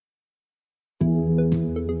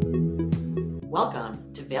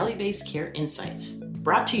Welcome to Value-Based Care Insights,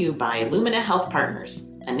 brought to you by Lumina Health Partners,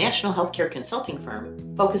 a national healthcare consulting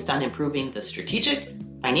firm focused on improving the strategic,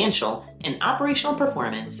 financial, and operational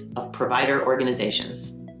performance of provider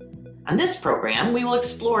organizations. On this program, we will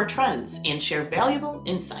explore trends and share valuable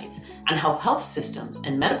insights on how health systems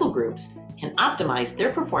and medical groups can optimize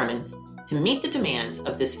their performance to meet the demands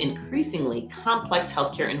of this increasingly complex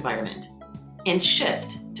healthcare environment and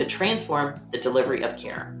shift to transform the delivery of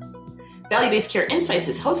care. Value-Based Care Insights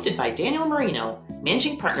is hosted by Daniel Marino,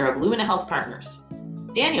 Managing Partner of Lumina Health Partners.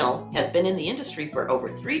 Daniel has been in the industry for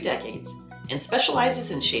over 3 decades and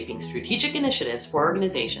specializes in shaping strategic initiatives for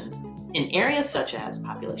organizations in areas such as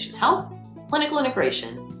population health, clinical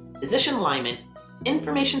integration, physician alignment,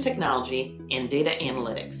 information technology, and data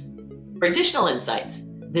analytics. For additional insights,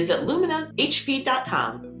 visit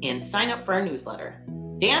luminahp.com and sign up for our newsletter.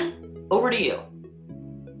 Dan, over to you.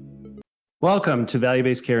 Welcome to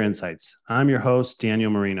Value-Based Care Insights. I'm your host, Daniel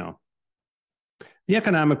Marino. The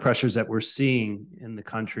economic pressures that we're seeing in the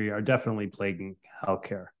country are definitely plaguing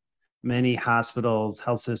healthcare. Many hospitals,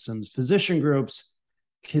 health systems, physician groups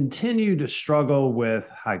continue to struggle with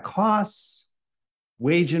high costs,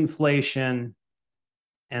 wage inflation,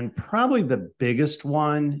 and probably the biggest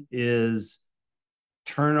one is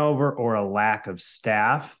turnover or a lack of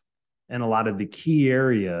staff in a lot of the key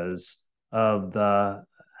areas of the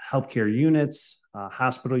healthcare units,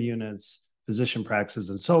 hospital units, physician practices,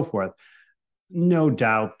 and so forth. No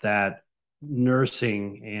doubt that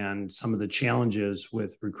nursing and some of the challenges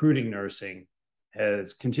with recruiting nursing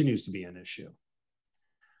continues to be an issue.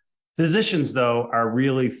 Physicians, though, are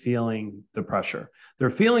really feeling the pressure. They're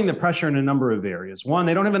feeling the pressure in a number of areas. One,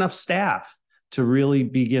 they don't have enough staff to really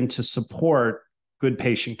begin to support good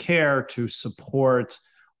patient care, to support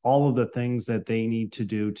all of the things that they need to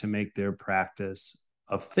do to make their practice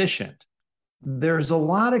efficient. There's a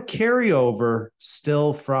lot of carryover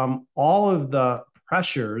still from all of the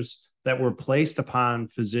pressures that were placed upon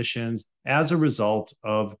physicians as a result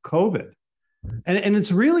of COVID. And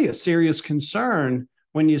it's really a serious concern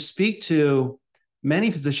when you speak to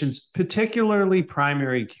many physicians, particularly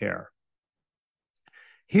primary care.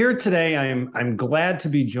 Here today, I'm glad to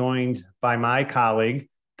be joined by my colleague,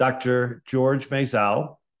 Dr. George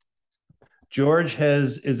Maisel. George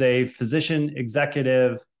is a physician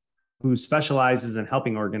executive who specializes in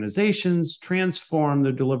helping organizations transform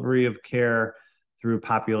the delivery of care through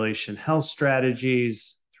population health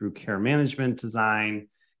strategies, through care management design.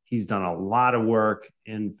 He's done a lot of work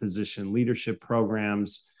in physician leadership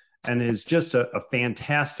programs and is just a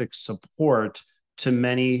fantastic support to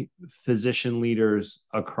many physician leaders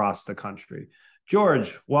across the country.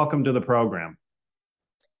 George, welcome to the program.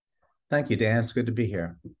 Thank you, Dan. It's good to be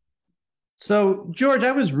here. So, George,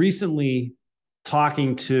 I was recently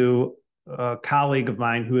talking to a colleague of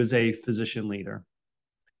mine who is a physician leader,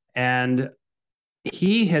 and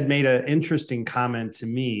he had made an interesting comment to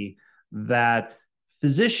me that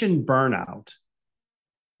physician burnout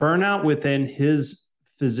within his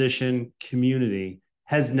physician community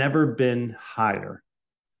has never been higher.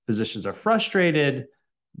 Physicians are frustrated.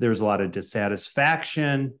 There's a lot of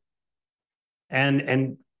dissatisfaction.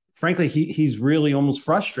 And frankly, he's really almost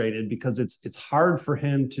frustrated because it's hard for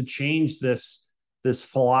him to change this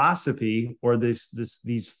philosophy or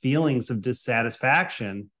these feelings of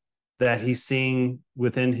dissatisfaction that he's seeing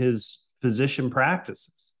within his physician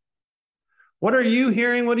practices. What are you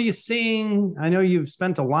hearing? What are you seeing? I know you've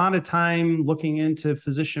spent a lot of time looking into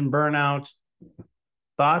physician burnout.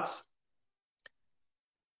 Thoughts?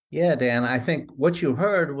 Yeah, Dan, I think what you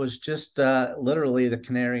heard was just literally the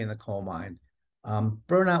canary in the coal mine.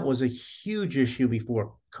 Burnout was a huge issue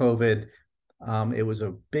before COVID. It was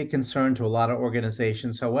a big concern to a lot of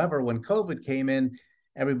organizations. However, when COVID came in,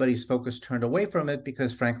 everybody's focus turned away from it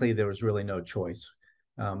because, frankly, there was really no choice.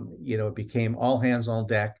 It became all hands on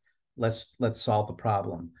deck. Let's solve the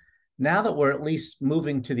problem. Now that we're at least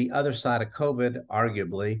moving to the other side of COVID,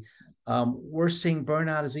 arguably, we're seeing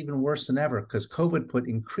burnout is even worse than ever because COVID put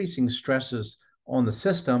increasing stresses on the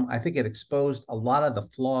system. I think it exposed a lot of the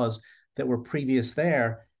flaws that were previous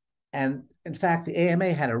there. And in fact, the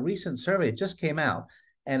AMA had a recent survey, it just came out,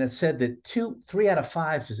 and it said that 3 out of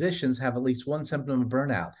 5 physicians have at least one symptom of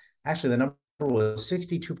burnout. Actually, the number was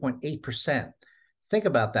 62.8%. Think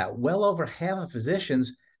about that. Well over half of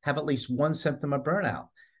physicians have at least one symptom of burnout.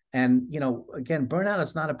 And, again, burnout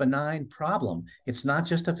is not a benign problem. It's not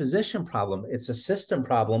just a physician problem. It's a system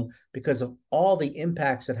problem because of all the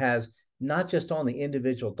impacts it has, not just on the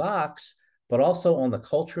individual docs, but also on the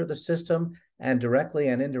culture of the system and directly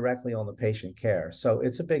and indirectly on the patient care. So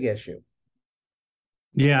it's a big issue.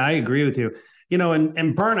 Yeah, I agree with you.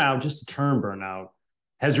 And burnout, just the term burnout,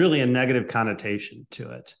 has really a negative connotation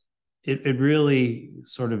to it. It really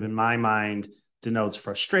sort of, in my mind, denotes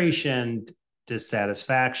frustration,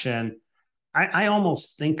 dissatisfaction. I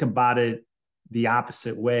almost think about it the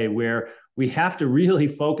opposite way, where we have to really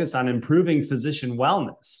focus on improving physician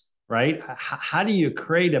wellness, right? How do you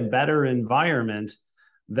create a better environment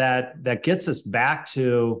that gets us back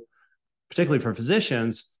to, particularly for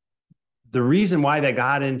physicians, the reason why they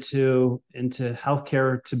got into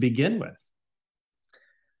healthcare to begin with?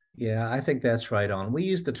 Yeah, I think that's right on. We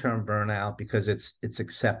use the term burnout because it's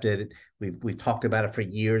accepted. We've talked about it for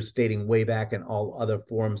years, dating way back in all other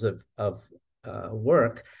forms of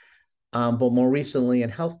work, but more recently in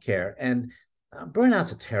healthcare. And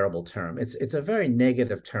burnout's a terrible term. It's a very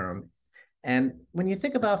negative term. And when you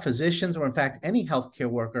think about physicians, or in fact any healthcare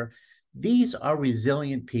worker, these are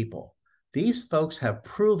resilient people. These folks have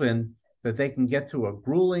proven that they can get through a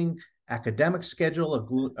grueling academic schedule,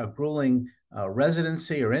 a grueling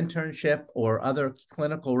residency or internship or other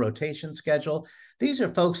clinical rotation schedule. These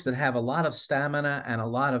are folks that have a lot of stamina and a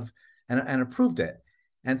lot of, and have proved it.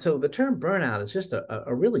 And so the term burnout is just a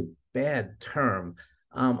really bad term.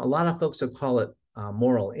 A lot of folks have called it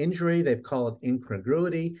moral injury. They've called it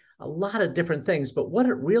incongruity, a lot of different things. But what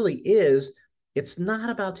it really is, it's not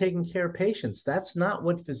about taking care of patients. That's not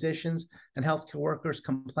what physicians and healthcare workers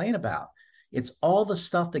complain about. It's all the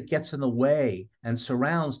stuff that gets in the way and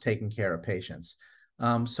surrounds taking care of patients.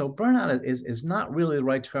 So burnout is not really the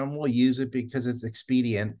right term. We'll use it because it's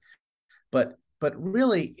expedient, but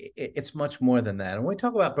really it's much more than that. And when we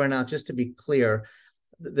talk about burnout, just to be clear,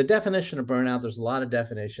 the definition of burnout, there's a lot of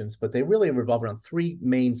definitions, but they really revolve around three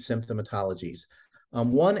main symptomatologies.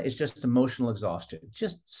 One is just emotional exhaustion,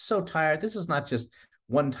 just so tired. This is not just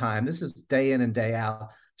one time. This is day in and day out,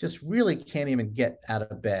 just really can't even get out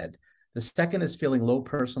of bed. The second is feeling low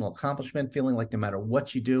personal accomplishment, feeling like no matter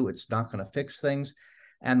what you do, it's not going to fix things.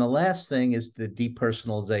 And the last thing is the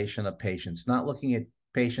depersonalization of patients, not looking at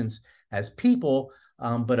patients as people,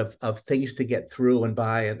 but of things to get through and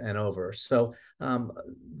by and over. So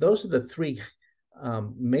those are the three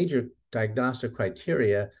major diagnostic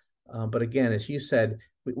criteria. But again, as you said,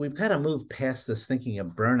 we've got to move past this thinking of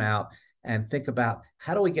burnout and think about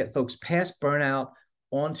how do we get folks past burnout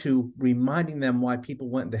onto reminding them why people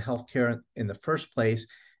went into healthcare in the first place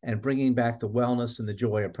and bringing back the wellness and the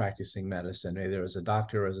joy of practicing medicine, either as a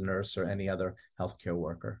doctor, as a nurse, or any other healthcare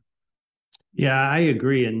worker. Yeah, I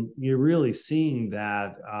agree. And you're really seeing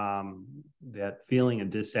that that feeling of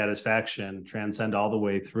dissatisfaction transcend all the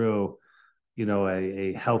way through,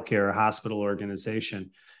 a healthcare or hospital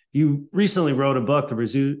organization. You recently wrote a book, The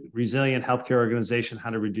Resilient Healthcare Organization, How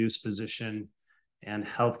to Reduce Physician and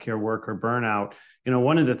Healthcare Worker Burnout.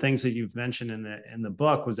 One of the things that you've mentioned in the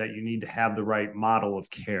book was that you need to have the right model of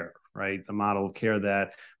care, right? The model of care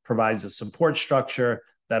that provides a support structure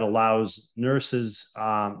that allows nurses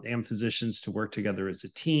and physicians to work together as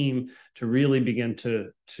a team to really begin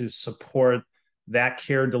to support that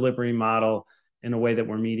care delivery model in a way that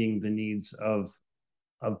we're meeting the needs of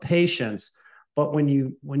patients. But when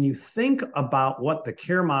you think about what the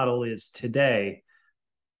care model is today,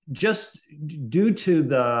 just due to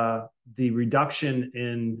the reduction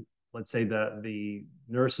in, let's say, the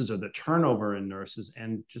nurses or the turnover in nurses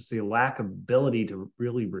and just the lack of ability to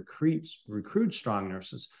really recruit strong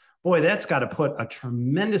nurses, boy, that's got to put a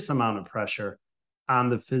tremendous amount of pressure on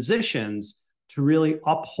the physicians to really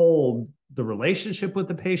uphold the relationship with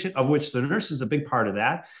the patient, of which the nurse is a big part of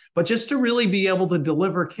that, but just to really be able to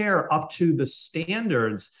deliver care up to the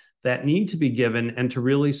standards that need to be given and to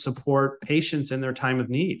really support patients in their time of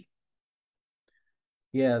need.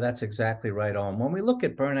 Yeah, that's exactly right on. When we look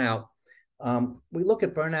at burnout,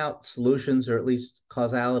 solutions, or at least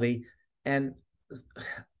causality, and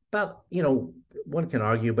about, one can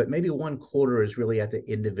argue, but maybe 1/4 is really at the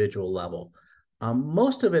individual level.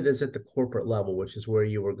 Most of it is at the corporate level, which is where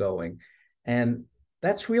you were going. And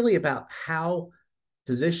that's really about how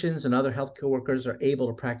physicians and other healthcare workers are able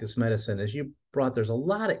to practice medicine. As you brought, there's a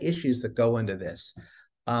lot of issues that go into this.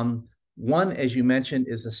 One, as you mentioned,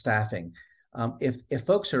 is the staffing. If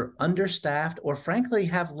folks are understaffed or frankly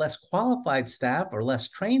have less qualified staff or less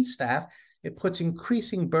trained staff, it puts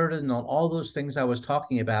increasing burden on all those things I was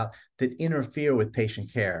talking about that interfere with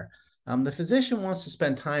patient care. The physician wants to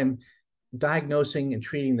spend time diagnosing and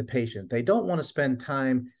treating the patient. They don't want to spend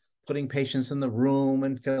time putting patients in the room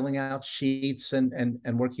and filling out sheets and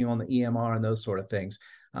working on the EMR and those sort of things.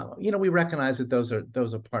 We recognize that those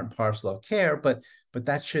are part and parcel of care, but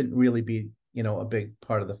that shouldn't really be, a big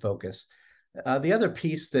part of the focus. The other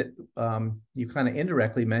piece that you kind of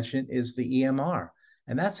indirectly mentioned is the EMR.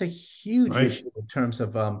 And that's a huge issue in terms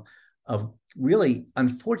of of really,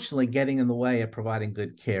 unfortunately, getting in the way of providing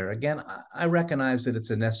good care. Again, I recognize that it's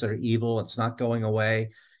a necessary evil. It's not going away.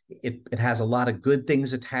 It has a lot of good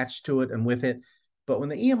things attached to it and with it. But when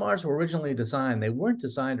the EMRs were originally designed, they weren't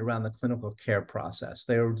designed around the clinical care process.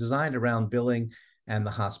 They were designed around billing and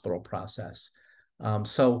the hospital process.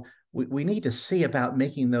 So we need to see about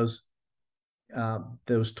making those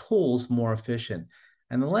tools more efficient.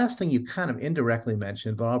 And the last thing you kind of indirectly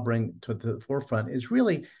mentioned, but I'll bring to the forefront, is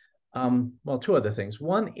really, well, two other things.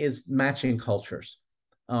 One is matching cultures.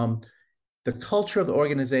 The culture of the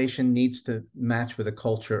organization needs to match with the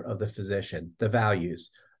culture of the physician, the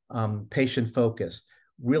values, patient focused,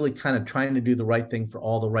 really kind of trying to do the right thing for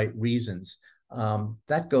all the right reasons.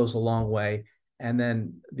 That goes a long way. And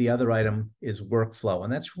then the other item is workflow.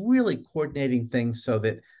 And that's really coordinating things so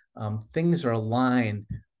that things are aligned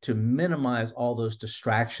to minimize all those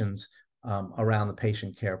distractions around the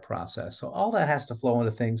patient care process. So all that has to flow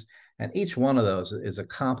into things. And each one of those is a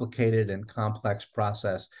complicated and complex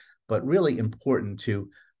process, but really important to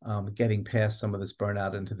getting past some of this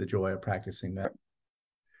burnout into the joy of practicing medicine.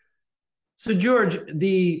 So George,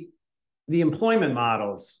 the employment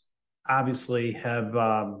models obviously have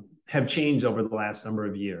changed over the last number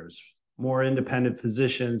of years. More independent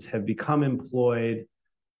physicians have become employed.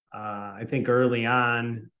 I think early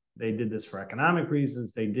on, they did this for economic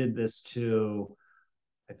reasons. They did this to,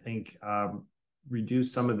 I think,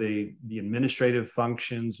 reduce some of the administrative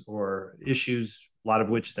functions or issues, a lot of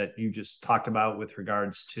which that you just talked about with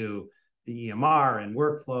regards to the EMR and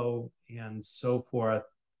workflow and so forth.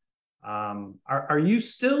 Are you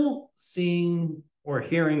still seeing or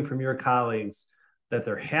hearing from your colleagues that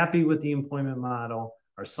they're happy with the employment model?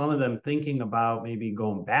 Are some of them thinking about maybe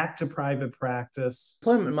going back to private practice?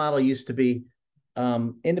 Employment model used to be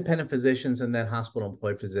independent physicians and then hospital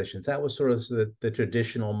employed physicians. That was sort of the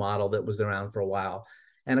traditional model that was around for a while.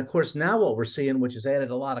 And of course, now what we're seeing, which has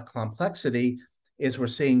added a lot of complexity, is we're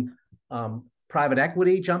seeing private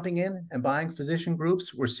equity jumping in and buying physician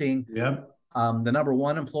groups. We're seeing the number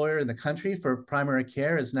one employer in the country for primary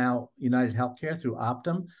care is now United Healthcare through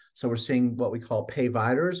Optum. So we're seeing what we call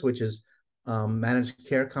payviders, which is managed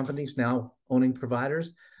care companies now owning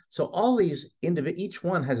providers. So all these each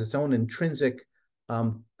one has its own intrinsic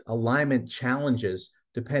alignment challenges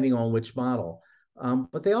depending on which model.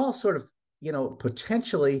 But they all sort of,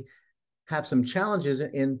 potentially have some challenges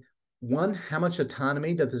in one, how much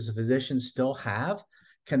autonomy does the physician still have?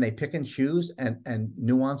 Can they pick and choose and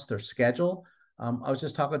nuance their schedule? I was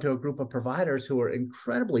just talking to a group of providers who were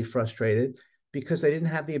incredibly frustrated because they didn't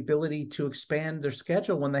have the ability to expand their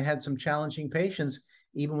schedule when they had some challenging patients,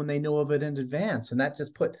 even when they knew of it in advance. And that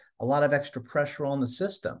just put a lot of extra pressure on the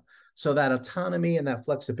system. So that autonomy and that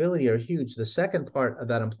flexibility are huge. The second part of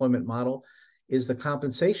that employment model is the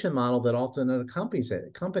compensation model that often accompanies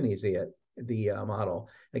the model.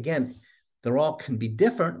 Again, they're all can be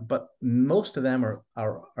different, but most of them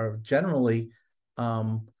are generally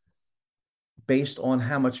based on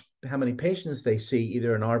how many patients they see,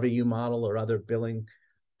 either an RVU model or other billing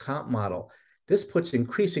comp model. This puts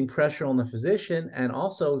increasing pressure on the physician and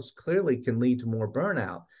also clearly can lead to more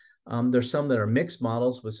burnout. There's some that are mixed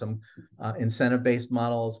models with some incentive-based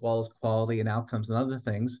model as well as quality and outcomes and other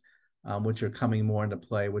things, which are coming more into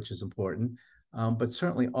play, which is important. But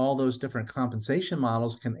certainly all those different compensation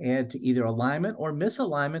models can add to either alignment or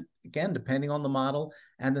misalignment, again, depending on the model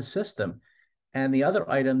and the system. And the other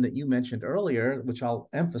item that you mentioned earlier, which I'll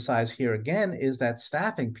emphasize here again, is that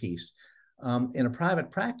staffing piece. In a private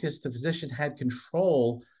practice, the physician had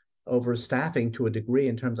control over staffing to a degree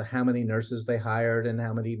in terms of how many nurses they hired and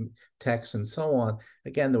how many techs and so on.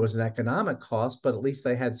 Again, there was an economic cost, but at least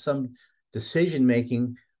they had some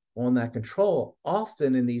decision-making on that control.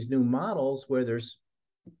 Often in these new models where there's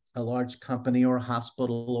a large company or a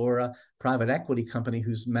hospital or a private equity company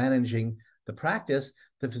who's managing the practice,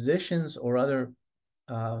 the physicians or other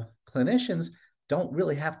clinicians don't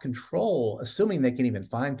really have control, assuming they can even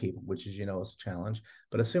find people, which is, is a challenge,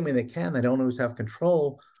 but assuming they can, they don't always have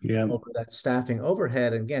control over that staffing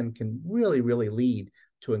overhead, and again, can really, really lead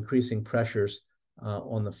to increasing pressures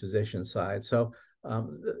on the physician side. So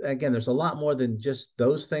again, there's a lot more than just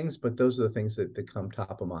those things, but those are the things that come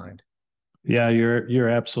top of mind. Yeah, you're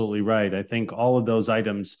absolutely right. I think all of those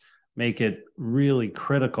items make it really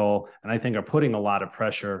critical, and I think are putting a lot of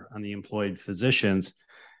pressure on the employed physicians.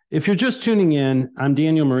 If you're just tuning in, I'm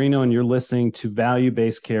Daniel Marino, and you're listening to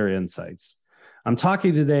Value-Based Care Insights. I'm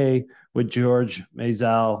talking today with George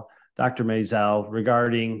Maisel, Dr. Maisel,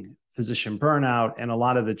 regarding physician burnout and a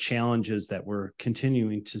lot of the challenges that we're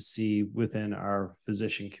continuing to see within our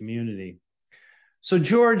physician community. So,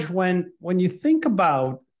 George, when you think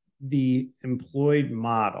about the employed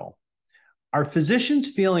model, are physicians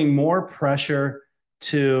feeling more pressure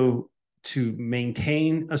to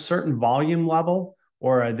maintain a certain volume level,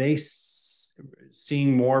 or are they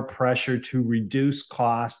seeing more pressure to reduce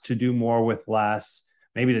costs, to do more with less,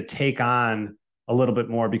 maybe to take on a little bit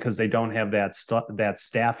more because they don't have that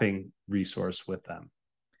staffing resource with them?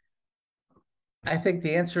 I think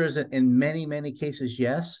the answer is in many, many cases,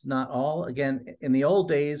 yes, not all. Again, in the old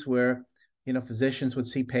days where, physicians would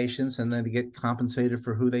see patients and then to get compensated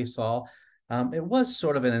for who they saw, it was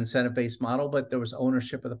sort of an incentive-based model, but there was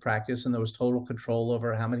ownership of the practice and there was total control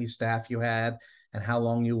over how many staff you had and how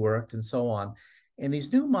long you worked and so on. In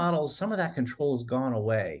these new models, some of that control has gone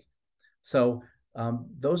away. So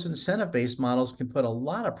those incentive-based models can put a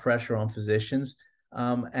lot of pressure on physicians.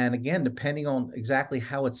 And again, depending on exactly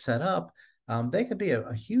how it's set up, they can be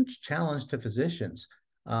a huge challenge to physicians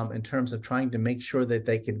in terms of trying to make sure that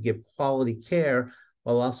they can give quality care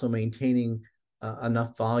while also maintaining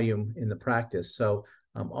enough volume in the practice. So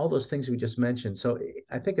all those things we just mentioned. So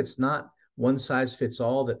I think it's not one size fits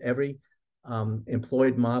all, that every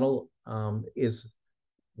employed model is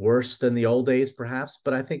worse than the old days, perhaps.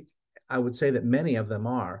 But I would say that many of them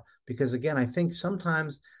are, because again, I think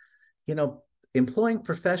sometimes, employing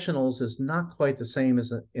professionals is not quite the same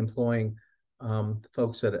as employing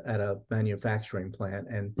folks at a manufacturing plant.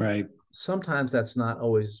 And right. Sometimes that's not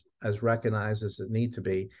always as recognized as it need to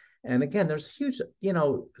be. And again, there's huge,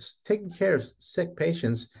 taking care of sick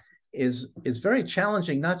patients is very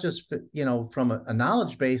challenging, not just, from a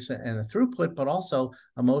knowledge base and a throughput, but also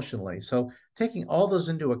emotionally. So taking all those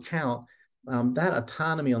into account, that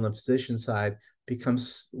autonomy on the physician side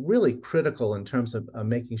becomes really critical in terms of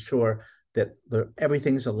making sure that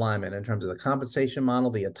everything's alignment in terms of the compensation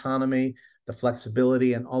model, the autonomy, the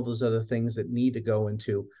flexibility, and all those other things that need to go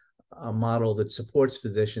into a model that supports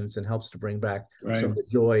physicians and helps to bring back some of the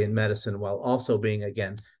joy in medicine while also being,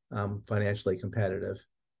 again, financially competitive.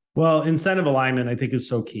 Well, incentive alignment, I think, is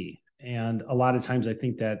so key. And a lot of times I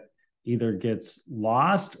think that either gets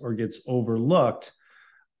lost or gets overlooked.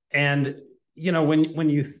 And, when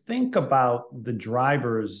you think about the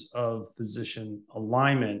drivers of physician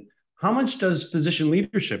alignment, how much does physician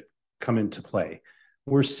leadership come into play?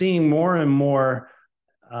 We're seeing more and more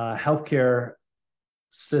healthcare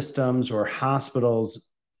systems or hospitals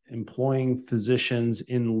employing physicians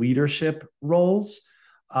in leadership roles.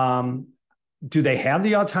 Do they have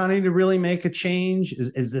the autonomy to really make a change?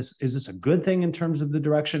 Is this a good thing in terms of the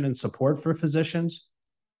direction and support for physicians?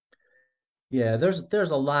 Yeah,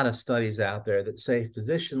 there's a lot of studies out there that say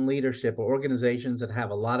physician leadership, or organizations that have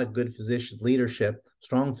a lot of good physician leadership,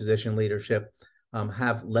 strong physician leadership,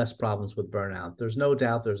 have less problems with burnout. There's no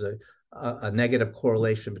doubt there's a negative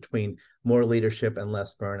correlation between more leadership and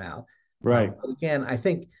less burnout. Right. But again, I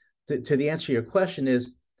think to the answer to your question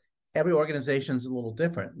is, every organization is a little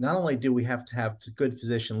different. Not only do we have to have good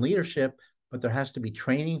physician leadership, but there has to be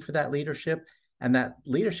training for that leadership. And that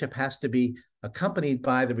leadership has to be accompanied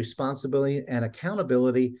by the responsibility and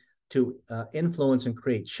accountability to influence and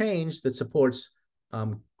create change that supports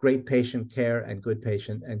great patient care and good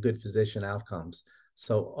patient and good physician outcomes.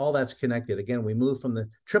 So all that's connected. Again, we move from the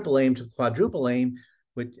triple aim to quadruple aim,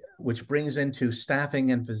 which brings into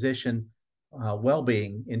staffing and physician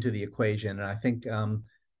well-being into the equation. And I think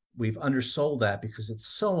we've undersold that because it's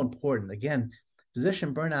so important. Again,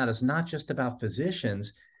 physician burnout is not just about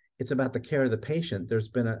physicians, it's about the care of the patient. There's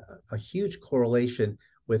been a huge correlation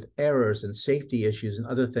with errors and safety issues and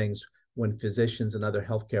other things when physicians and other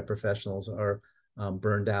healthcare professionals are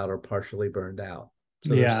burned out or partially burned out.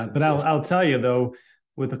 So yeah, but I'll tell you though,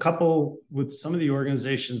 with some of the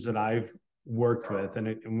organizations that I've worked with,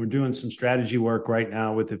 and we're doing some strategy work right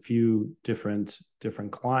now with a few different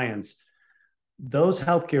clients, those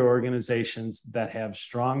healthcare organizations that have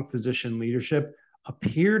strong physician leadership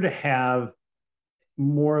appear to have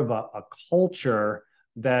more of a culture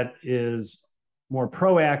that is more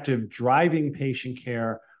proactive, driving patient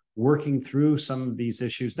care, working through some of these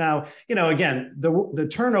issues. Now, again, the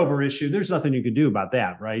turnover issue, there's nothing you can do about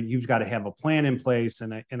that, right? You've got to have a plan in place,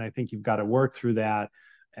 and I think you've got to work through that.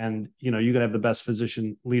 And you can have the best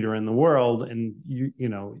physician leader in the world, and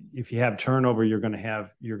if you have turnover, you're going to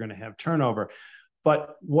have turnover.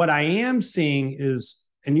 But what I am seeing is,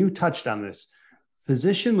 and you touched on this,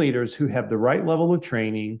 physician leaders who have the right level of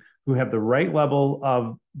training, who have the right level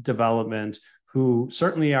of development, who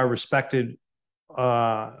certainly are respected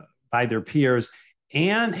by their peers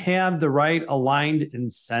and have the right aligned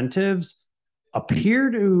incentives,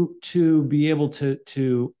 appear to be able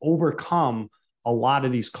to overcome a lot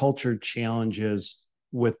of these culture challenges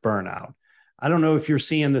with burnout. I don't know if you're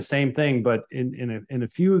seeing the same thing, but in a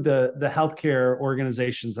few of the healthcare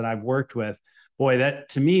organizations that I've worked with, boy, that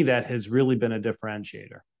to me, that has really been a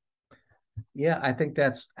differentiator. Yeah, I think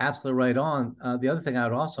that's absolutely right on. The other thing I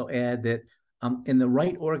would also add that in the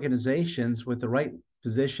right organizations with the right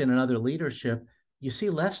position and other leadership, you see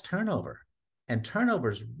less turnover. And turnover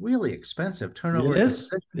is really expensive. Turnover It at the is.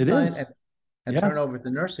 physician It side is. and Yeah. turnover at the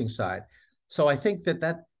nursing side. So I think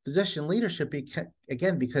that physician leadership,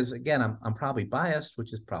 again, because again, I'm probably biased,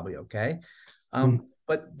 which is probably okay.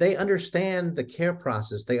 But they understand the care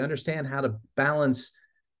process. They understand how to balance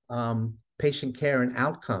patient care and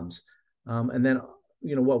outcomes. And then,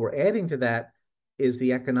 what we're adding to that is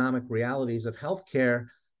the economic realities of healthcare.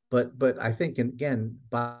 But I think, again,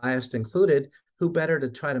 biased included, who better to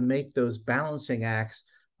try to make those balancing acts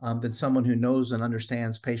than someone who knows and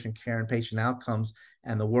understands patient care and patient outcomes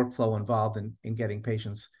and the workflow involved in getting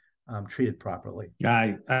patients treated properly.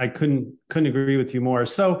 I couldn't agree with you more.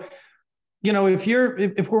 So, if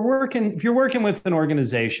you're working with an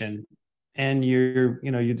organization and you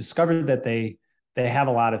discover that they have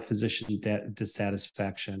a lot of physician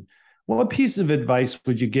dissatisfaction, what piece of advice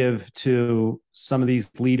would you give to some of these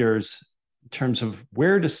leaders in terms of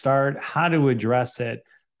where to start, how to address it,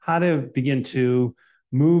 how to begin to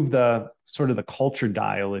move the sort of the culture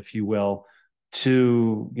dial, if you will,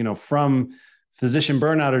 to, from physician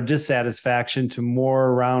burnout or dissatisfaction to more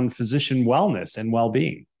around physician wellness and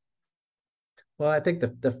well-being? Well, I think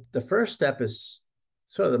the first step is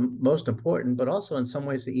sort of the most important, but also in some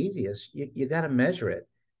ways the easiest. You got to measure it,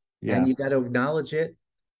 and you got to acknowledge it,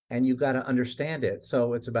 and you got to understand it.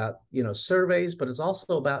 So it's about surveys, but it's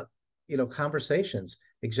also about conversations,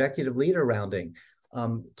 executive leader rounding,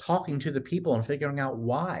 talking to the people and figuring out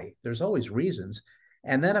why. There's always reasons,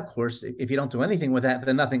 and then of course, if you don't do anything with that,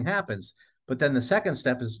 then nothing happens. But then the second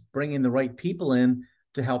step is bringing the right people in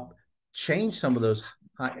to help change some of those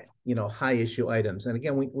high issue items. And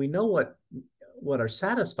again, we know what are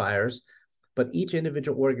satisfiers, but each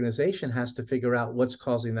individual organization has to figure out what's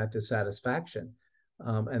causing that dissatisfaction.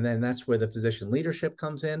 And then that's where the physician leadership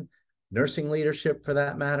comes in, nursing leadership for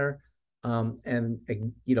that matter, and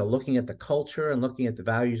looking at the culture and looking at the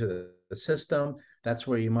values of the system. That's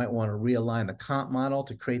where you might want to realign the comp model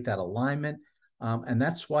to create that alignment. And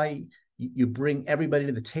that's why you bring everybody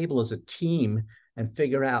to the table as a team and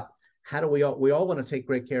figure out how do we all want to take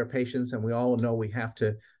great care of patients, and we all know we have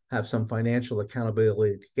to have some financial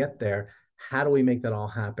accountability to get there. How do we make that all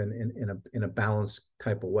happen in a balanced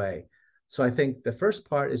type of way? So I think the first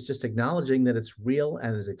part is just acknowledging that it's real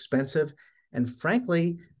and it's expensive, and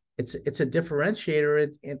frankly, it's a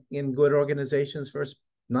differentiator in good organizations versus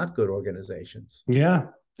not good organizations. Yeah,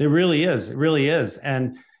 it really is. It really is.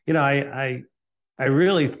 And I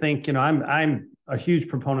really think I'm a huge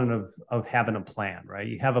proponent of having a plan, right?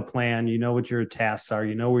 You have a plan, you know what your tasks are,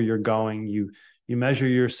 you know where you're going, you measure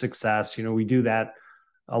your success. We do that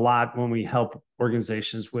a lot when we help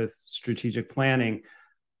organizations with strategic planning.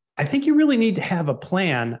 I think you really need to have a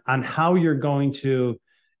plan on how you're going to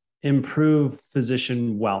improve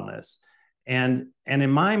physician wellness. And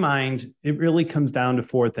in my mind, it really comes down to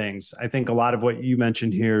four things. I think a lot of what you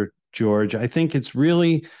mentioned here, George, I think it's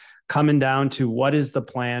really coming down to what is the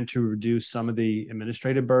plan to reduce some of the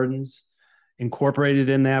administrative burdens. Incorporated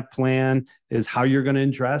in that plan is how you're going to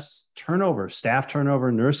address turnover, staff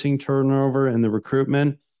turnover, nursing turnover, and the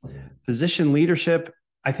recruitment. Physician leadership,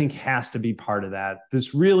 I think, has to be part of that.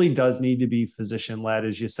 This really does need to be physician-led,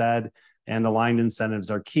 as you said, and aligned incentives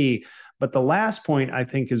are key. But the last point I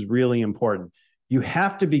think is really important. You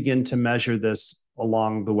have to begin to measure this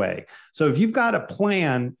along the way. So if you've got a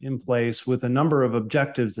plan in place with a number of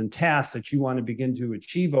objectives and tasks that you want to begin to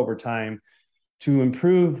achieve over time to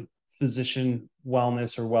improve physician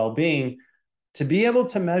wellness or well-being, to be able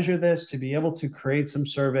to measure this, to be able to create some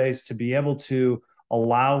surveys, to be able to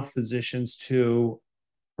allow physicians to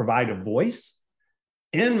provide a voice,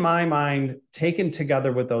 in my mind, taken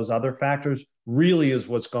together with those other factors, really is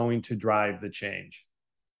what's going to drive the change.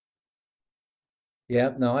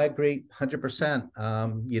 Yeah, no, I agree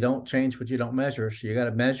 100%. You don't change what you don't measure. So you got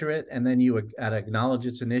to measure it, and then you got to acknowledge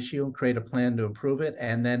it's an issue and create a plan to improve it.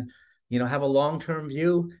 And then, have a long-term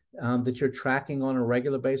view that you're tracking on a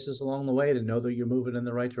regular basis along the way to know that you're moving in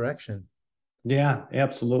the right direction. Yeah,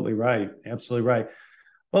 absolutely right. Absolutely right.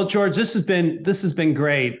 Well, George, this has been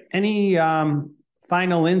great. Any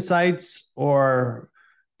final insights or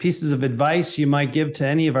pieces of advice you might give to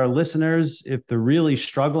any of our listeners if they're really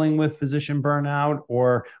struggling with physician burnout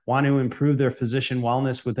or want to improve their physician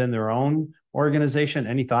wellness within their own organization?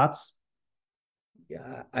 Any thoughts?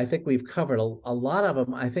 Yeah, I think we've covered a lot of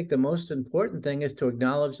them. I think the most important thing is to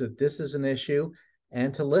acknowledge that this is an issue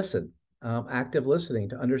and to listen, active listening,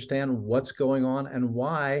 to understand what's going on and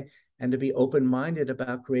why, and to be open-minded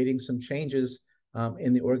about creating some changes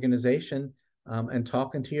in the organization, and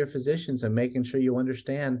talking to your physicians and making sure you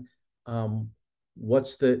understand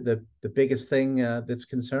what's the biggest thing that's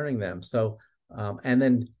concerning them. So, and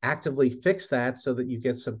then actively fix that so that you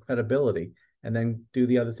get some credibility, and then do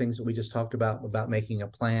the other things that we just talked about making a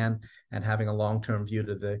plan and having a long-term view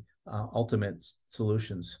to the ultimate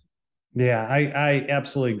solutions. Yeah, I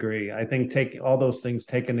absolutely agree. I think all those things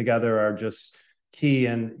taken together are just key,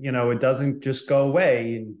 and it doesn't just go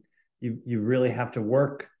away, and you really have to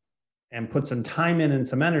work and put some time in and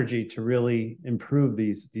some energy to really improve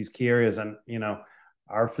these key areas. And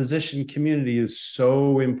our physician community is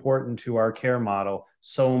so important to our care model,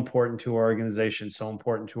 so important to our organization, so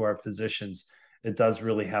important to our physicians. It does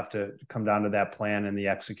really have to come down to that plan and the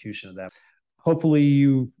execution of that. Hopefully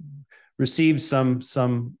you received some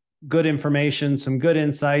good information, some good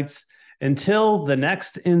insights. Until the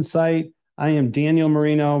next insight, I am Daniel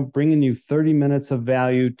Marino, bringing you 30 minutes of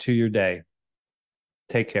value to your day.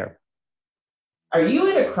 Take care. Are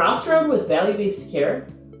you at a crossroad with value-based care?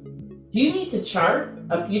 Do you need to chart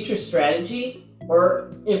a future strategy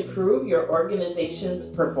or improve your organization's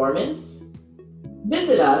performance?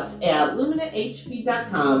 Visit us at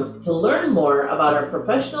luminahp.com to learn more about our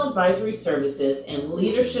professional advisory services and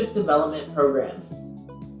leadership development programs.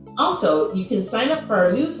 Also, you can sign up for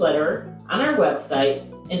our newsletter on our website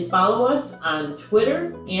and follow us on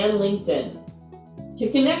Twitter and LinkedIn.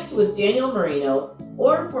 To connect with Daniel Marino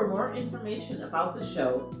or for more information about the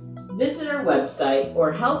show, visit our website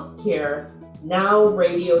or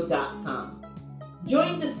healthcarenowradio.com.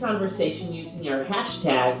 Join this conversation using our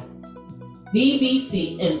hashtag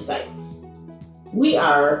VBC Insights. We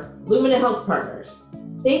are Lumina Health Partners.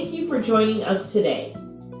 Thank you for joining us today.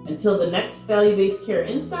 Until the next Value-Based Care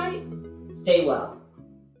Insight, stay well.